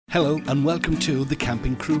Hello and welcome to the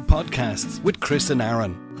Camping Crew Podcasts with Chris and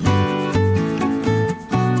Aaron.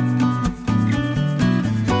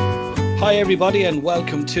 Hi everybody and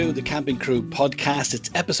welcome to the Camping Crew Podcast. It's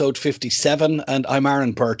episode 57 and I'm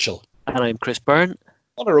Aaron Burchell. And I'm Chris Byrne.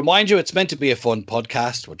 I want to remind you it's meant to be a fun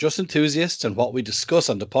podcast. We're just enthusiasts and what we discuss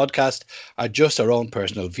on the podcast are just our own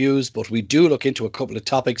personal views, but we do look into a couple of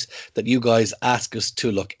topics that you guys ask us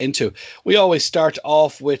to look into. We always start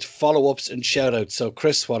off with follow-ups and shout-outs. So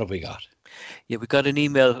Chris, what have we got? Yeah, we got an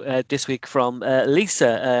email this week from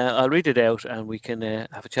Lisa. I'll read it out and we can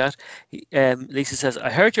have a chat. Lisa says,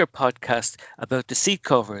 I heard your podcast about the seat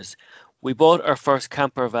covers. We bought our first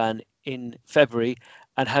camper van in February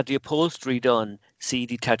and had the upholstery done. See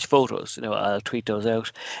detached photos. I'll tweet those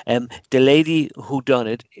out. The lady who done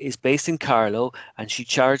it is based in Carlow and she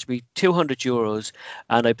charged me €200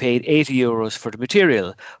 and I paid €80 for the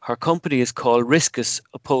material. Her company is called Riskus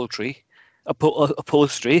Upholstery.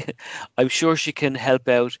 I'm sure she can help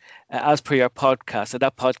out as per your podcast. And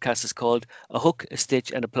that podcast is called A Hook, a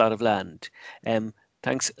Stitch and a Plot of Land.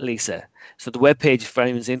 Thanks, Lisa. So the webpage, for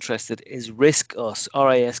anyone's interested, is riskus,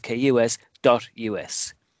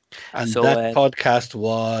 riskus.us. And so, that podcast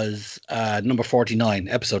was number 49,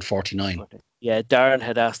 episode 49. Yeah, Darren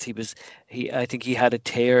had asked. I think he had a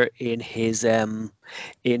tear in his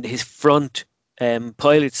front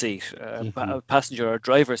pilot seat, passenger or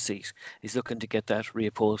driver seat. He's looking to get that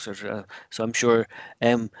reupholstered. So I'm sure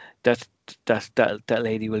that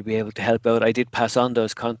lady will be able to help out. I did pass on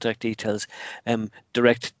those contact details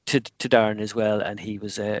direct to Darren as well, and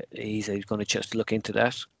he's going to just look into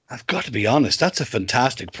that. I've got to be honest, that's a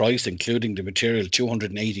fantastic price, including the material.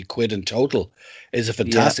 280 quid in total is a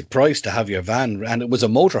fantastic price to have your van. And it was a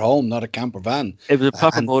motorhome, not a camper van. It was a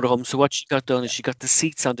proper motorhome. So what she got done is she got the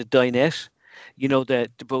seats on the dinette. The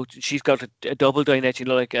boat, she's got a double dinette,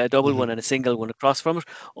 like a double one and a single one across from it.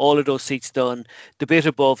 All of those seats done. The bit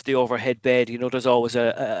above the overhead bed, there's always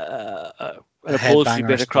an upholstery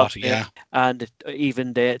bit across there. Yeah. And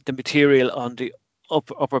even the material on the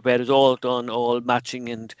upper bed is all done, all matching,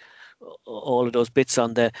 and all of those bits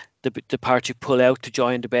on the part you pull out to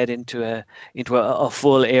join the bed into a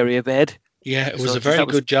full area bed. Yeah, it was a very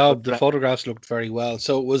good job. The photographs looked very well.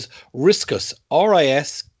 So it was Riskus,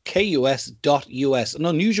 riskus.us, an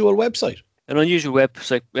unusual website. An unusual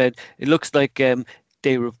website. It looks like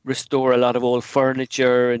they restore a lot of old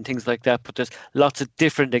furniture and things like that, but there's lots of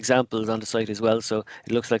different examples on the site as well. So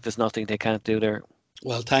it looks like there's nothing they can't do there.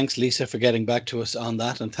 Well, thanks, Lisa, for getting back to us on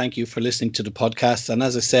that. And thank you for listening to the podcast. And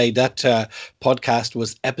as I say, that podcast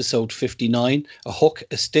was episode 59, A Hook,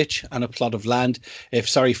 a Stitch and a Plot of Land.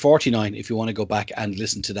 49, if you want to go back and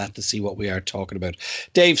listen to that to see what we are talking about.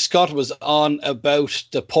 Dave Scott was on about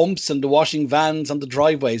the pumps and the washing vans on the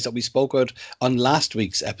driveways that we spoke about on last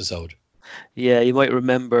week's episode. Yeah, you might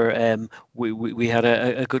remember we had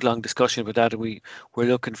a good long discussion about that, and we were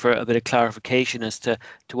looking for a bit of clarification as to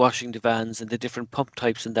washing the vans and the different pump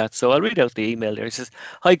types and that. So I'll read out the email there. It says,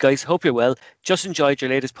 hi guys, hope you're well. Just enjoyed your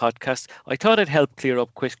latest podcast. I thought I'd help clear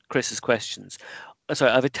up Chris's questions. Sorry,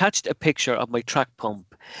 I've attached a picture of my track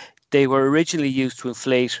pump. They were originally used to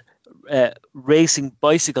inflate racing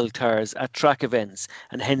bicycle tires at track events,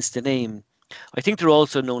 and hence the name. I think they're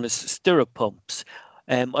also known as stirrup pumps.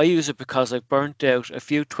 I use it because I've burnt out a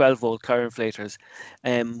few 12-volt car inflators.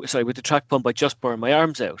 With the track pump, I just burn my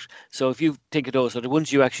arms out. So if you think of those, are the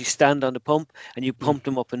ones you actually stand on the pump and you pump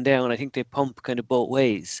them up and down. I think they pump kind of both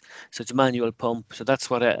ways. So it's a manual pump. So that's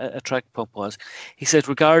what a track pump was. He said,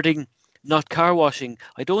 regarding not car washing,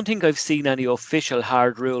 I don't think I've seen any official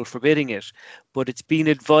hard rule forbidding it, but it's been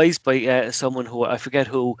advised by someone who, I forget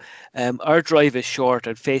who, our drive is short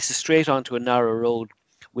and faces straight onto a narrow road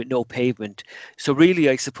with no pavement. So really,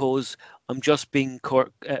 I suppose I'm just being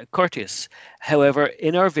courteous. However,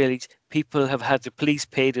 in our village, people have had the police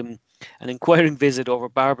pay them an inquiring visit over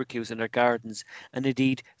barbecues in their gardens and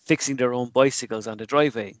indeed fixing their own bicycles on the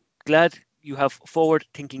driveway. Glad you have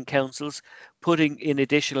forward-thinking councils putting in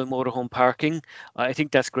additional motorhome parking. I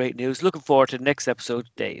think that's great news. Looking forward to the next episode,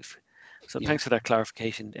 Dave. So thanks for that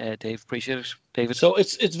clarification, Dave. Appreciate it, David. So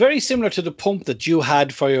it's very similar to the pump that you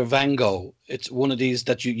had for your Vango. It's one of these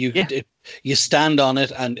that you stand on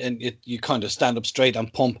it and you kind of stand up straight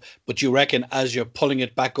and pump, but you reckon as you're pulling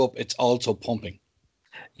it back up, it's also pumping.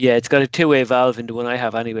 Yeah, it's got a two-way valve in the one I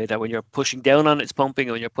have anyway, that when you're pushing down on it, it's pumping,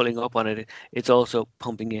 and when you're pulling up on it, it's also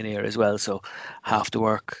pumping in air as well, so half the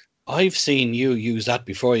work. I've seen you use that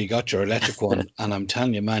before you got your electric one, and I'm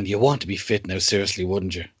telling you, man, you want to be fit now, seriously,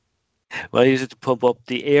 wouldn't you? Well, I use it to pump up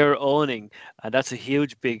the air awning, and that's a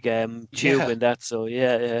huge big tube in that, so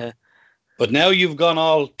yeah. But now you've gone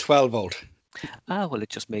all 12 volt. Well, it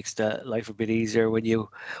just makes the life a bit easier when you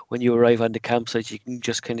arrive on the campsite. You can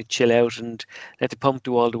just kind of chill out and let the pump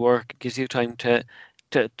do all the work. It gives you time to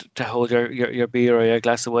hold your beer or your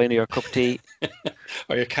glass of wine or your cup of tea.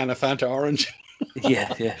 Or your can of Fanta Orange.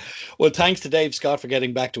 Yeah, yeah. Well, thanks to Dave Scott for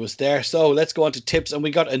getting back to us there. So let's go on to tips. And we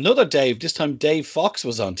got another Dave. This time Dave Fox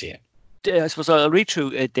was on to you. I suppose I'll read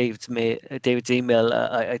through David's email.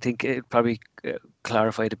 I think it probably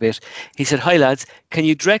clarified a bit. He said, "Hi lads, can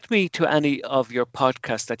you direct me to any of your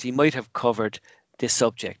podcasts that you might have covered this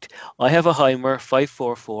subject? I have a Heimer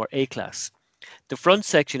 544 A-class. The front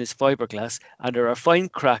section is fiberglass and there are fine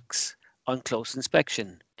cracks on close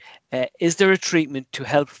inspection. Is there a treatment to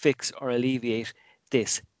help fix or alleviate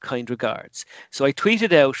this? Kind regards." So I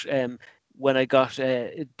tweeted out when I got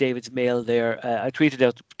David's mail there, I tweeted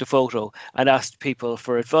out the photo and asked people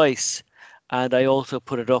for advice. And I also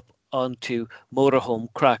put it up onto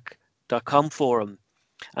motorhomecrack.com forum.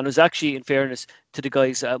 And it was actually, in fairness to the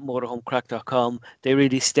guys at motorhomecrack.com, they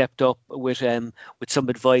really stepped up with some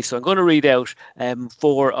advice. So I'm going to read out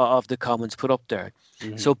 4 of the comments put up there.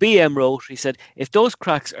 Mm-hmm. So BM wrote, he said, "If those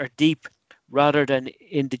cracks are deep rather than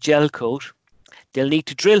in the gel coat, they'll need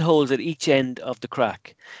to drill holes at each end of the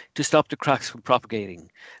crack to stop the cracks from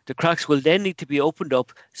propagating. The cracks will then need to be opened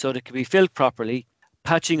up so they can be filled properly.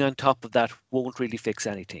 Patching on top of that won't really fix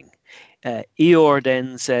anything." Eeyore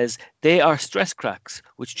then says, "They are stress cracks,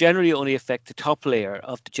 which generally only affect the top layer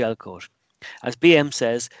of the gel coat. As BM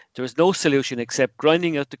says, there is no solution except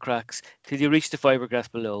grinding out the cracks till you reach the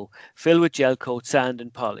fiberglass below, fill with gel coat, sand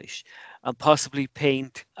and polish, and possibly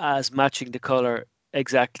paint as matching the colour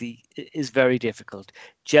exactly is very difficult.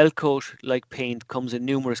 Gel coat, like paint, comes in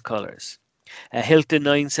numerous colours."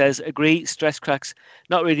 Hilton9 says, "Agree, stress cracks,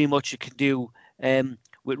 not really much you can do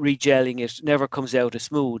with regelling it, never comes out as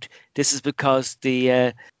smooth. This is because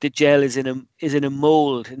the gel is in a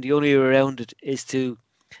mould and the only way around it is to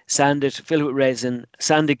sand it, fill it with resin,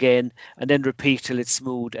 sand again, and then repeat till it's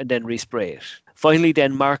smooth and then respray it." Finally,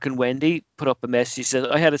 then Mark and Wendy put up a message. He said,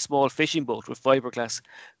 "I had a small fishing boat with fiberglass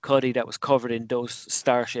cuddy that was covered in those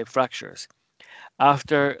star-shaped fractures.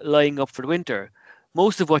 After lying up for the winter,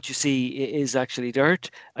 most of what you see is actually dirt.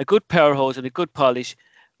 A good power hose and a good polish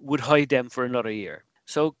would hide them for another year."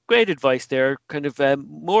 So great advice there, kind of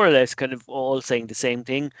more or less kind of all saying the same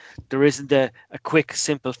thing. There isn't a quick,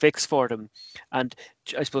 simple fix for them. And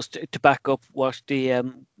I suppose to back up what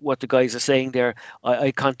the guys are saying there,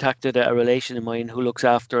 I contacted a relation of mine who looks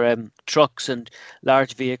after trucks and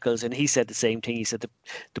large vehicles, and he said the same thing. He said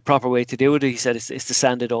the proper way to do it, he said, is to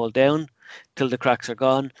sand it all down till the cracks are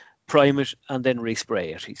gone, prime it, and then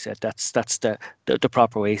respray it. He said that's the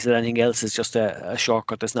proper way. He said anything else is just a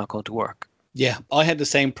shortcut that's not going to work. Yeah, I had the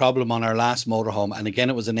same problem on our last motorhome, and again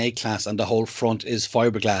it was an A-class and the whole front is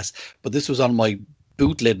fiberglass, but this was on my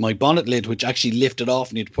boot lid, my bonnet lid, which actually lifted off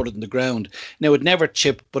and you'd put it in the ground. Now it never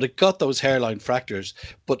chipped, but it got those hairline fractures.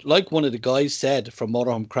 But like one of the guys said from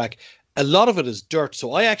Motorhome Crack, a lot of it is dirt.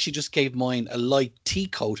 So I actually just gave mine a light tea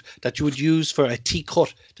coat that you would use for a tea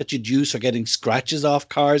cut that you'd use for getting scratches off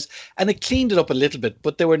cars. And it cleaned it up a little bit,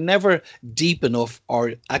 but they were never deep enough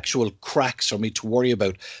or actual cracks for me to worry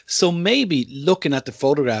about. So maybe looking at the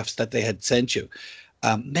photographs that they had sent you,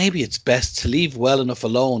 maybe it's best to leave well enough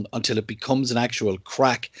alone until it becomes an actual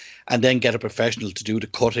crack and then get a professional to do the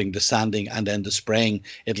cutting, the sanding and then the spraying.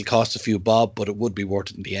 It'll cost a few bob, but it would be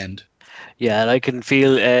worth it in the end. Yeah, and I can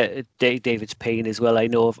feel David's pain as well. I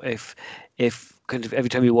know if kind of every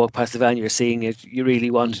time you walk past the van, you're seeing it, you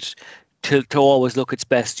really want to always look its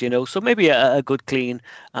best, you know. So maybe a good clean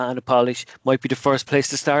and a polish might be the first place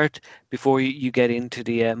to start before you get into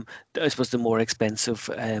the I suppose the more expensive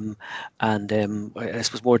and I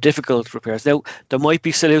suppose more difficult repairs. Now there might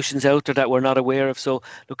be solutions out there that we're not aware of. So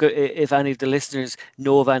look, if any of the listeners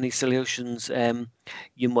know of any solutions,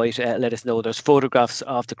 you might let us know. There's photographs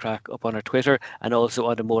of the crack up on our Twitter and also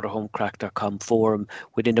on the motorhomecrack.com forum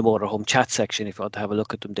within the motorhome chat section if you want to have a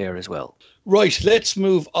look at them there as well. Right, let's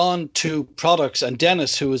move on to products. And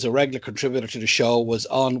Dennis, who is a regular contributor to the show, was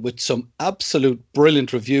on with some absolute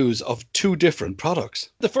brilliant reviews of two different products.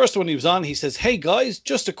 The first one he was on, he says, "Hey guys,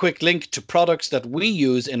 just a quick link to products that we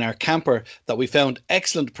use in our camper that we found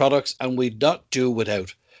excellent products and we'd not do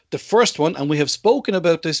without. The first one, and we have spoken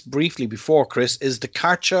about this briefly before, Chris, is the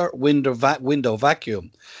Karcher window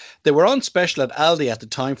vacuum. They were on special at Aldi at the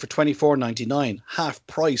time for $24.99, half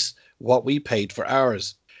price what we paid for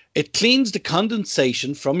ours. It cleans the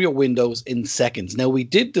condensation from your windows in seconds. Now, we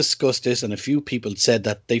did discuss this, and a few people said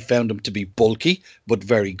that they found them to be bulky, but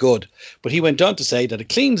very good. But he went on to say that it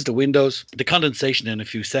cleans the windows, the condensation in a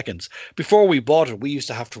few seconds. Before we bought it, we used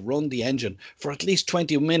to have to run the engine for at least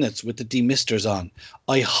 20 minutes with the demisters on.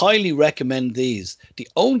 I highly recommend these. The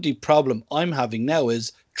only problem I'm having now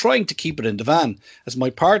is trying to keep it in the van, as my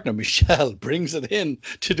partner Michelle brings it in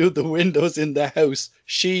to do the windows in the house.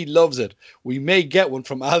 She loves it. We may get one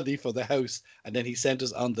from Aldi for the house. And then he sent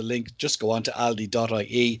us on the link. Just go on to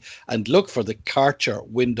aldi.ie and look for the Karcher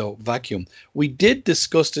window vacuum. We did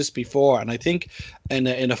discuss this before, and I think in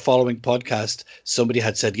a following podcast somebody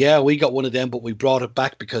had said, yeah, we got one of them, but we brought it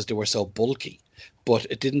back because they were so bulky. But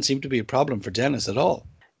it didn't seem to be a problem for Dennis at all.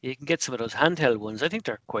 You can get some of those handheld ones. I think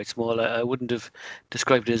they're quite small. I wouldn't have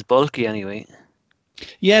described it as bulky anyway.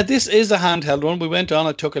 Yeah, this is a handheld one. We went on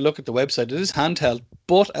and took a look at the website. It is handheld,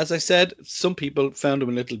 but as I said, some people found them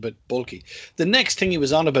a little bit bulky. The next thing he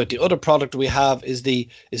was on about, the other product we have is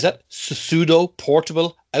that Susudo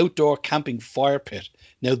portable outdoor camping fire pit.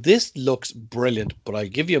 Now, this looks brilliant, but I'll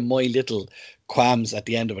give you my little qualms at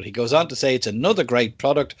the end of it. He goes on to say it's another great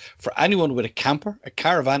product for anyone with a camper, a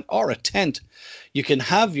caravan, or a tent. You can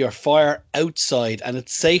have your fire outside and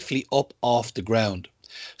it's safely up off the ground.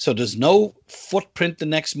 So there's no footprint the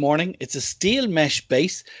next morning. It's a steel mesh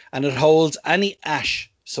base and it holds any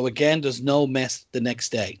ash. So again, there's no mess the next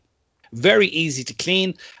day. Very easy to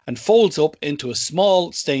clean and folds up into a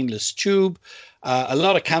small stainless tube. A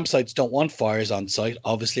lot of campsites don't want fires on site,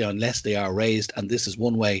 obviously, unless they are raised, and this is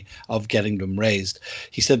one way of getting them raised.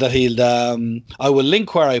 He said that I will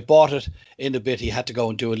link where I bought it in a bit. He had to go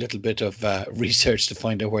and do a little bit of research to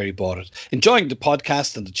find out where he bought it. Enjoying the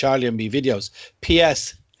podcast and the Charlie and Me videos.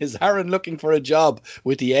 P.S. Is Aaron looking for a job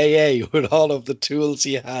with the AA with all of the tools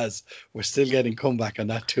he has? We're still getting comeback on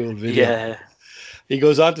that tool video. Yeah. He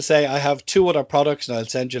goes on to say, I have 2 other products and I'll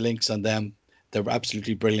send you links on them. They're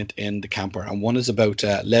absolutely brilliant in the camper. And one is about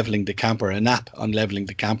leveling the camper, an app on leveling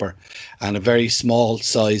the camper, and a very small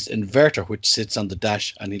sized inverter which sits on the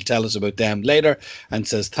dash. And he'll tell us about them later and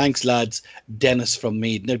says, thanks, lads. Dennis from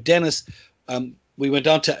Mead. Now, Dennis, we went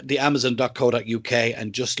on to the amazon.co.uk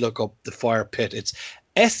and just look up the fire pit. It's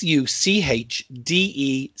SUCHDECO,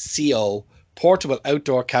 portable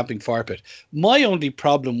outdoor camping fire pit. My only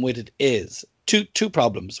problem with it is two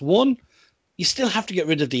problems. One, you still have to get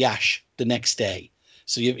rid of the ash the next day.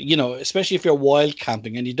 So, you know, especially if you're wild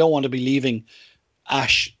camping and you don't want to be leaving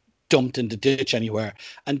ash dumped in the ditch anywhere.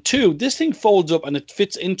 And 2, this thing folds up and it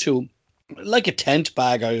fits into like a tent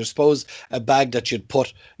bag, or I suppose a bag that you'd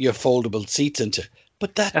put your foldable seats into.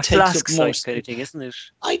 But that a takes up more kind of thing, isn't it?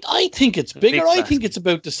 I think it's bigger. I think it's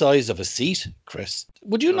about the size of a seat, Chris.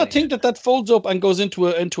 Would you not think that folds up and goes into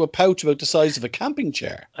a pouch about the size of a camping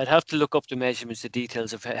chair? I'd have to look up the measurements, the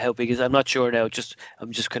details of how big it is. I'm not sure now.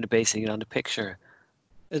 I'm just kind of basing it on the picture.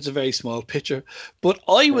 It's a very small picture. But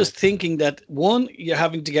I was thinking that, one, you're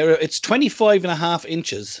having to it's 25.5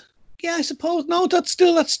 inches. Yeah, I suppose. No, that's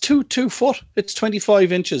 2 foot. It's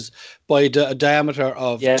 25 inches by a diameter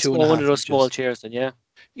of 2.5 one of those inches. small chairs then, yeah.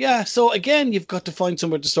 Yeah, so again, you've got to find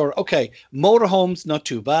somewhere to store. Okay, motorhome's not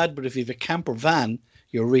too bad, but if you have a camper van,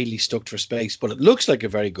 you're really stuck for space. But it looks like a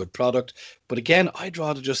very good product. But again, I'd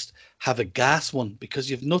rather just have a gas one because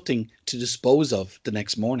you have nothing to dispose of the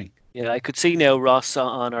next morning. Yeah, I could see now Ross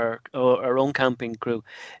on our own camping crew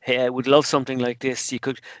would love something like this. You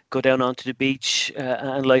could go down onto the beach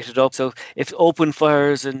and light it up. So if open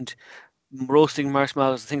fires and roasting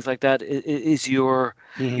marshmallows and things like that is your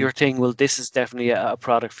thing, well, this is definitely a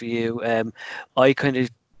product for you. I kind of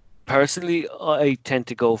personally, I tend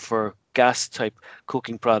to go for gas type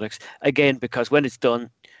cooking products again, because when it's done,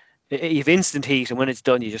 you have instant heat, and when it's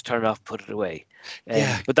done, you just turn it off, put it away.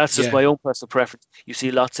 But that's just my own personal preference. You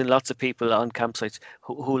see lots and lots of people on campsites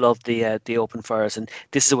who love the open fires, and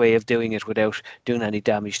this is a way of doing it without doing any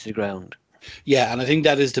damage to the ground. Yeah, and I think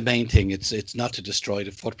that is the main thing. It's not to destroy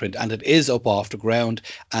the footprint, and it is up off the ground,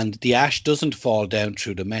 and the ash doesn't fall down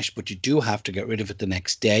through the mesh, but you do have to get rid of it the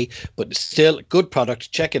next day. But it's still a good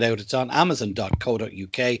product. Check it out. It's on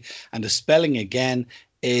amazon.co.uk, and the spelling again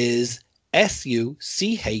is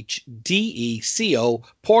SUCHDECO,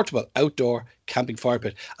 portable outdoor camping fire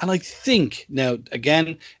pit. And I think now,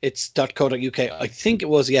 again, it's .co.uk. I think it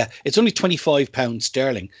was, it's only £25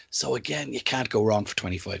 sterling. So again, you can't go wrong for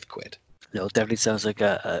 25 quid. No, it definitely sounds like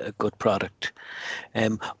a good product.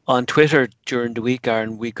 On Twitter during the week,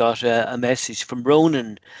 Aaron, we got a message from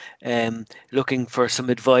Ronan looking for some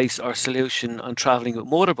advice or solution on traveling with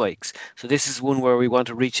motorbikes. So this is one where we want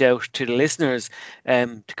to reach out to the listeners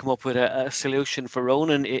to come up with a solution for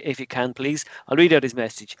Ronan, if you can, please. I'll read out his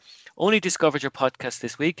message. Only discovered your podcast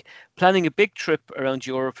this week. Planning a big trip around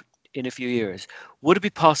Europe in a few years. Would it be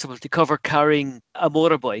possible to cover carrying a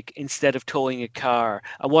motorbike instead of towing a car?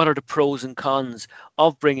 And what are the pros and cons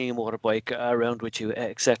of bringing a motorbike around with you,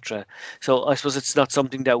 etc.? So I suppose it's not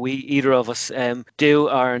something that we, either of us, do,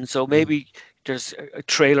 Aaron. So maybe there's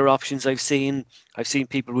trailer options I've seen. I've seen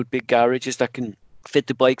people with big garages that can fit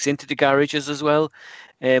the bikes into the garages as well.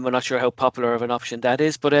 I'm not sure how popular of an option that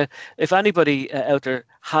is, but if anybody out there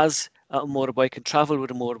has a motorbike and travel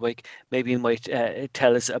with a motorbike, maybe you might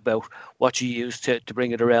tell us about what you use to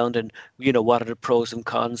bring it around, and what are the pros and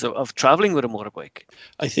cons of traveling with a motorbike.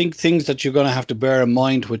 I think things that you're going to have to bear in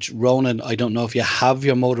mind, which, Ronan, I don't know if you have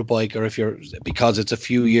your motorbike or if you're, because it's a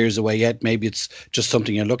few years away yet, maybe it's just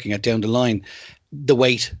something you're looking at down the line. The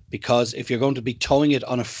weight, because if you're going to be towing it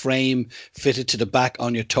on a frame fitted to the back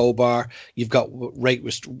on your tow bar, you've got weight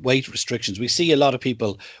restrictions. We see a lot of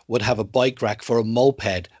people would have a bike rack for a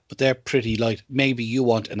moped, but they're pretty light. Maybe you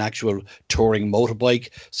want an actual touring motorbike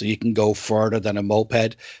so you can go further than a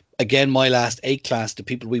moped. Again, my last A class, the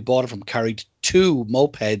people we bought it from carried 2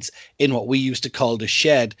 mopeds in what we used to call the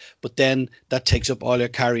shed, but then that takes up all your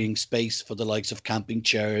carrying space for the likes of camping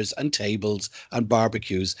chairs and tables and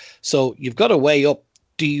barbecues. So you've got to weigh up,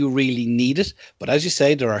 do you really need it? But as you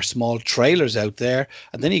say, there are small trailers out there,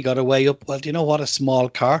 and then you got to weigh up, well, do you know what, a small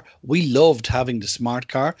car? We loved having the smart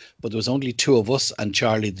car, but there was only 2 of us and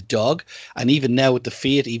Charlie the dog. And even now with the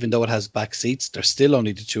Fiat, even though it has back seats, there's still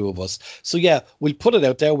only the 2 of us. So yeah, we'll put it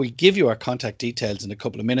out there. We'll give you our contact details in a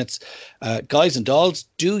couple of minutes. Guys and dolls,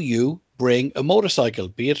 do you bring a motorcycle,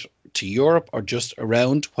 be it to Europe or just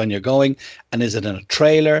around when you're going? And is it in a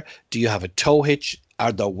trailer? Do you have a tow hitch?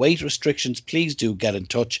 Are there weight restrictions? Please do get in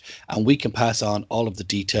touch, and we can pass on all of the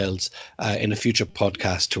details in a future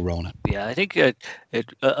podcast to Ronan. Yeah, I think a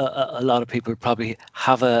lot of people probably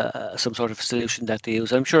have some sort of solution that they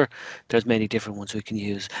use. I'm sure there's many different ones we can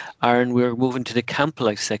use. Aaron, we're moving to the camp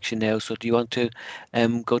life section now. So do you want to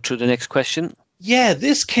go through the next question? Yeah,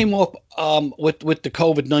 this came up with the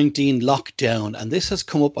COVID-19 lockdown, and this has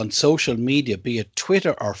come up on social media, be it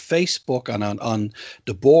Twitter or Facebook, and on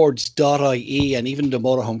the boards.ie and even the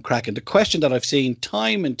Motorhome Crack. And the question that I've seen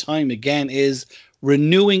time and time again is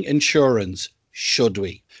renewing insurance. Should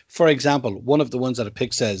we? For example, one of the ones that I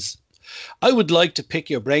picked says, I would like to pick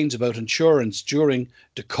your brains about insurance during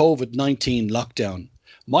the COVID-19 lockdown.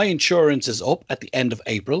 My insurance is up at the end of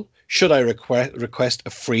April. Should I request a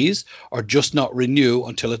freeze or just not renew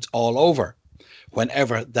until it's all over?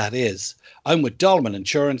 Whenever that is. I'm with Dolman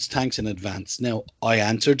Insurance. Thanks in advance. Now, I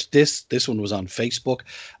answered this. This one was on Facebook.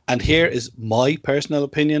 And here is my personal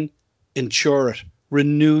opinion. Insure it.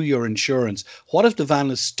 Renew your insurance. What if the van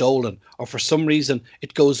is stolen or for some reason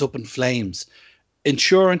it goes up in flames?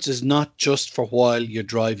 Insurance is not just for while you're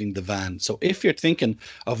driving the van. So if you're thinking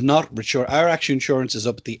of not insure, our actual insurance is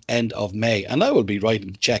up at the end of May, and I will be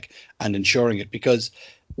writing the check and insuring it because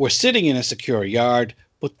we're sitting in a secure yard,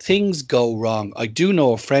 but things go wrong. I do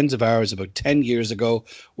know of friends of ours about 10 years ago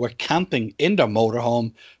were camping in their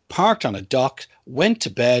motorhome, parked on a dock, went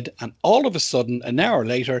to bed, and all of a sudden, an hour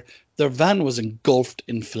later, their van was engulfed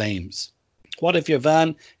in flames. What if your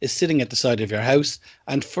van is sitting at the side of your house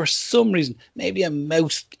and for some reason, maybe a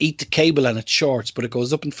mouse eat the cable and it shorts, but it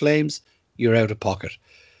goes up in flames? You're out of pocket.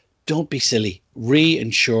 Don't be silly.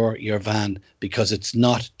 Reinsure your van because it's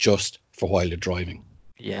not just for while you're driving.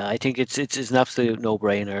 Yeah, I think it's an absolute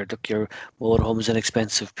no-brainer. Look, your motorhome is an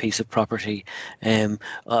expensive piece of property.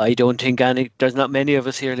 I don't think there's not many of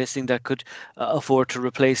us here listening that could afford to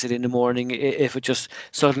replace it in the morning if it just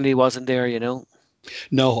suddenly wasn't there,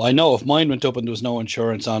 No, I know if mine went up and there was no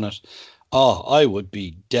insurance on it, I would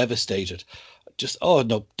be devastated.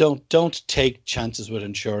 No, don't take chances with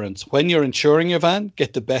insurance. When you're insuring your van,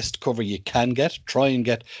 get the best cover you can get. Try and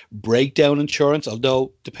get breakdown insurance,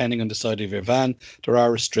 although depending on the side of your van, there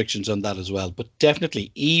are restrictions on that as well. But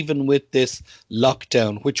definitely, even with this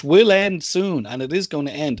lockdown, which will end soon, and it is going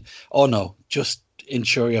to end, just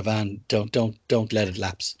insure your van. Don't let it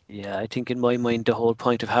lapse. Yeah, I think in my mind the whole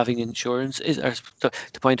point of having insurance is, or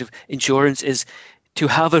the point of insurance is to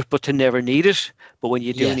have it but to never need it. But when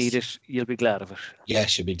you do need it, you'll be glad of it.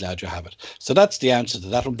 Yes, you'll be glad you have it. So that's the answer to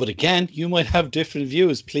that one. But again, you might have different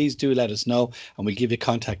views. Please do let us know, and we'll give you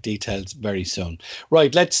contact details very soon.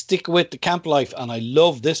 Right, let's stick with the camp life, and I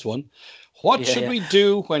love this one. What should we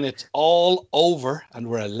do when it's all over and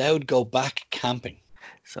we're allowed to go back camping?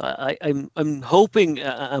 So I'm hoping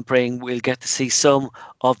and praying we'll get to see some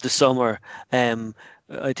of the summer.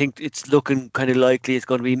 I think it's looking kind of likely it's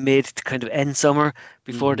going to be mid to kind of end summer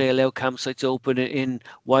before they allow campsites open in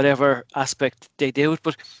whatever aspect they do it.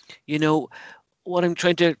 But what I'm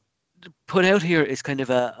trying to put out here is kind of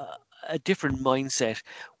a different mindset.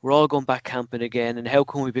 We're all going back camping again, and how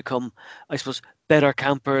can we become, I suppose, better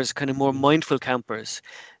campers, kind of more mindful campers?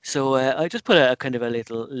 So I just put a kind of a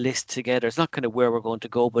little list together. It's not kind of where we're going to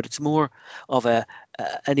go, but it's more of an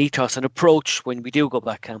ethos, an approach when we do go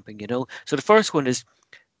back camping. So the first one is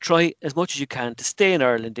try as much as you can to stay in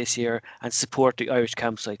Ireland this year and support the Irish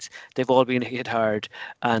campsites. They've all been hit hard,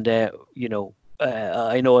 and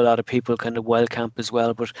I know a lot of people kind of wild camp as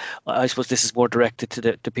well, but I suppose this is more directed to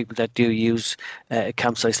the people that do use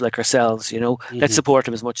campsites like ourselves. Let's support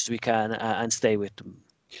them as much as we can and stay with them.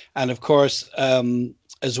 And of course,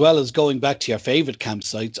 as well as going back to your favourite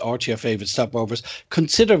campsites or to your favourite stopovers,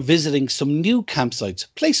 consider visiting some new campsites,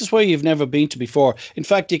 places where you've never been to before. In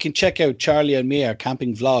fact, you can check out Charlie and me, our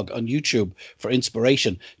camping vlog on YouTube for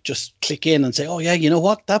inspiration. Just click in and say, oh yeah, you know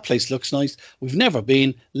what? That place looks nice. We've never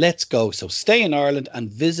been. Let's go. So stay in Ireland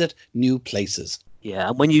and visit new places. Yeah,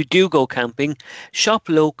 and when you do go camping, shop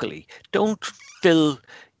locally. Don't fill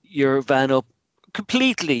your van up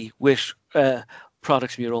completely with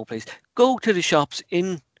products from your own place. Go to the shops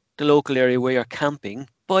in the local area where you're camping,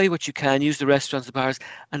 buy what you can, use the restaurants, the bars,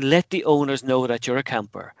 and let the owners know that you're a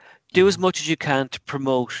camper. Do as much as you can to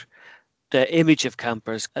promote the image of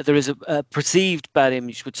campers. There is a perceived bad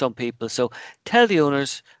image with some people, so tell the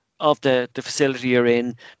owners of the facility you're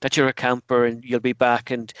in that you're a camper and you'll be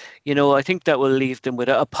back, and I think that will leave them with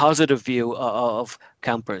a positive view of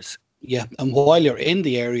campers. Yeah, and while you're in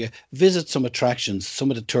the area, visit some attractions, some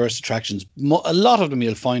of the tourist attractions. A lot of them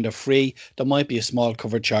you'll find are free. There might be a small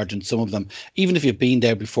cover charge in some of them. Even if you've been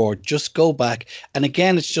there before, just go back. And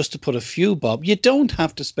again, it's just to put a few bob. You don't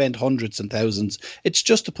have to spend hundreds and thousands. It's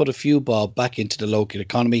just to put a few bob back into the local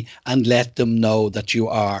economy and let them know that you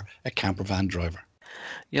are a camper van driver.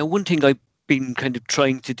 Yeah, one thing I've been kind of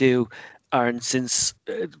trying to do, Aaron, since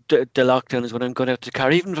the lockdown is when I'm going out to the car,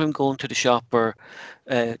 even if I'm going to the shop or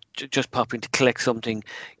just popping to collect something,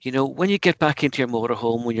 when you get back into your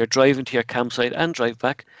motorhome, when you're driving to your campsite and drive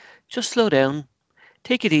back, just slow down,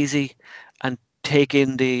 take it easy and take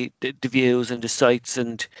in the views and the sights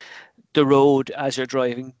and the road as you're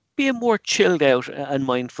driving. Be more chilled out and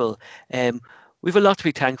mindful. We've a lot to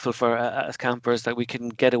be thankful for as campers, that we can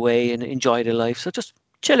get away and enjoy the life. So just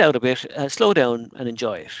chill out a bit, slow down and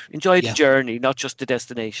enjoy it. Enjoy the journey, not just the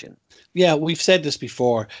destination. Yeah, we've said this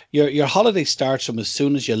before. Your holiday starts from as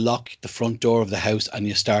soon as you lock the front door of the house and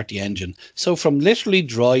you start the engine. So from literally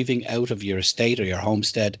driving out of your estate or your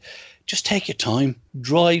homestead, just take your time,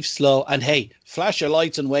 drive slow, and hey, flash your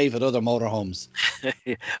lights and wave at other motorhomes.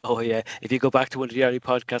 Oh yeah, if you go back to one of the early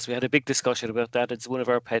podcasts, we had a big discussion about that. It's one of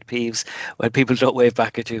our pet peeves when people don't wave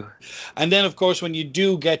back at you. And then, of course, when you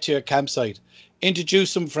do get to your campsite, introduce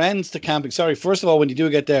some friends to camping. First of all, when you do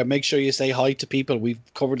get there, make sure you say hi to people. We've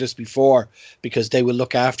covered this before, because they will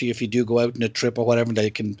look after you if you do go out on a trip or whatever. They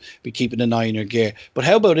can be keeping an eye on your gear. But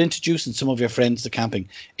how about introducing some of your friends to camping?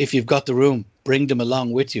 If you've got the room, bring them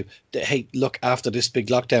along with you. Hey, look, after this big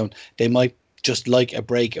lockdown, they might just like a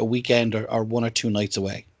break, a weekend or 1 or 2 nights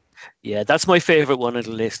away. Yeah, that's my favourite one on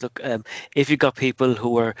the list. Look, if you've got people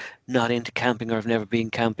who are not into camping or have never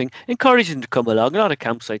been camping, encourage them to come along. A lot of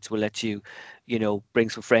campsites will let you,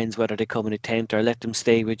 bring some friends, whether they come in a tent or let them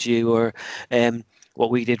stay with you. Or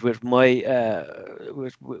what we did with my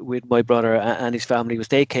with my brother and his family was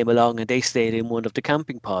they came along and they stayed in one of the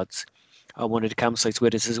camping pods on one of the campsites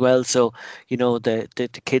with us as well. So,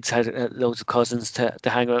 the kids had loads of cousins to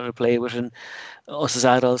hang out and play with, and us as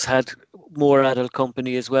adults had more adult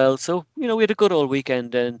company as well. So, we had a good old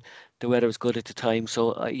weekend and the weather was good at the time.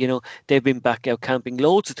 So, they've been back out camping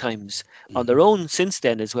loads of times on their own since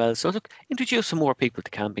then as well. So, look, introduce some more people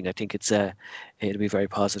to camping. I think it'll be very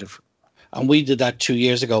positive. And we did that 2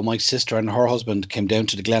 years ago. My sister and her husband came down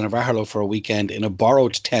to the Glen of Aherlow for a weekend in a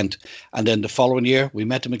borrowed tent. And then the following year, we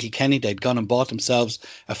met them at Kilkenny. They'd gone and bought themselves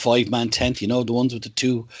a 5-man tent, the ones with the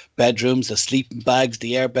 2 bedrooms, the sleeping bags,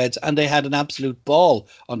 the air beds. And they had an absolute ball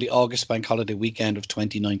on the August bank holiday weekend of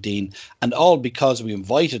 2019. And all because we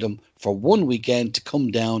invited them for one weekend to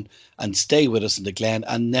come down and stay with us in the Glen.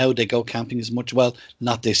 And now they go camping as much, well,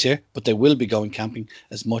 not this year, but they will be going camping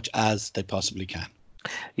as much as they possibly can.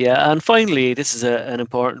 Yeah, and finally, this is an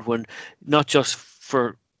important one, not just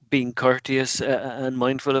for being courteous and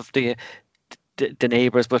mindful of the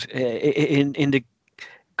neighbours, but in the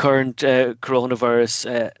current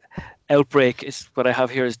coronavirus outbreak is what I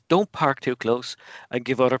have here is don't park too close and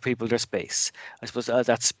give other people their space. I suppose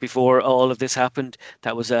that's before all of this happened.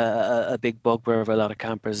 That was a big bugbear of a lot of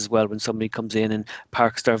campers as well, when somebody comes in and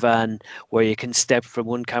parks their van where you can step from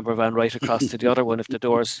one camper van right across to the other one if the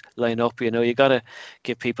doors line up. You got to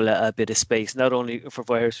give people a bit of space, not only for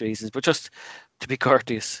virus reasons, but just to be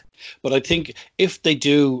courteous. But I think if they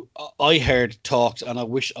do, I heard talks, and I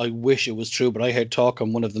wish it was true, but I heard talk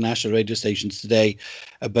on one of the national radio stations today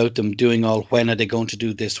about them doing when are they going to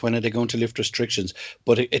do this? When are they going to lift restrictions?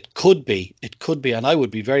 But it could be, and I would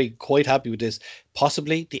be quite happy with this,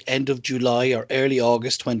 possibly the end of July or early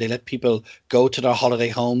August, when they let people go to their holiday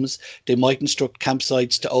homes. They might instruct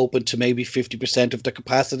campsites to open to maybe 50% of the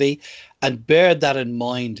capacity, and bear that in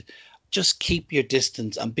mind. Just keep your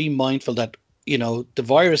distance and be mindful that the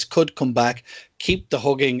virus could come back. Keep the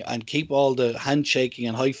hugging and keep all the handshaking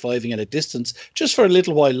and high-fiving at a distance just for a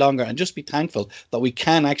little while longer, and just be thankful that we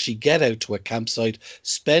can actually get out to a campsite,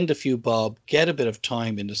 spend a few bob, get a bit of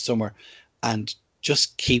time in the summer, and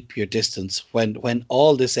just keep your distance when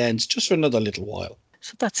all this ends, just for another little while.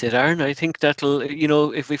 So that's it, Aaron. I think that'll,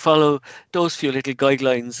 if we follow those few little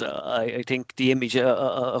guidelines, I think the image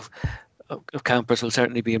of campers will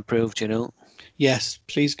certainly be improved, Yes,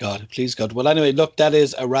 please God. Well, anyway, look, that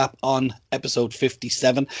is a wrap on episode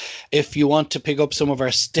 57. If you want to pick up some of our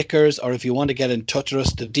stickers, or if you want to get in touch with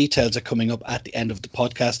us, the details are coming up at the end of the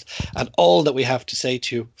podcast. And all that we have to say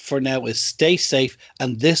to you for now is stay safe,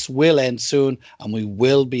 and this will end soon, and we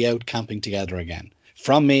will be out camping together again.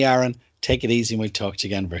 From me, Aaron, take it easy, and we'll talk to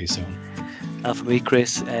you again very soon. And from me,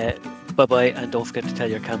 Chris, bye-bye, and don't forget to tell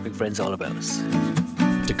your camping friends all about us.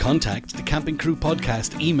 To contact the Camping Crew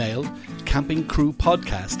Podcast, email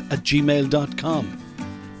campingcrewpodcast@gmail.com.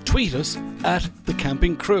 Tweet us at The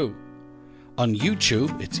Camping Crew. On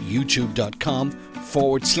YouTube, it's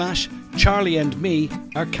youtube.com/Charlie and Me,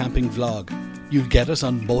 our camping vlog. You'll get us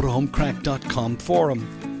on motorhomecrack.com forum,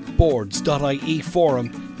 boards.ie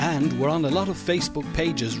forum, and we're on a lot of Facebook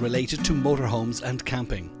pages related to motorhomes and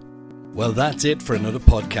camping. Well, that's it for another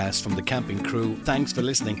podcast from The Camping Crew. Thanks for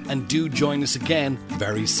listening, and do join us again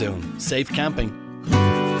very soon. Safe camping.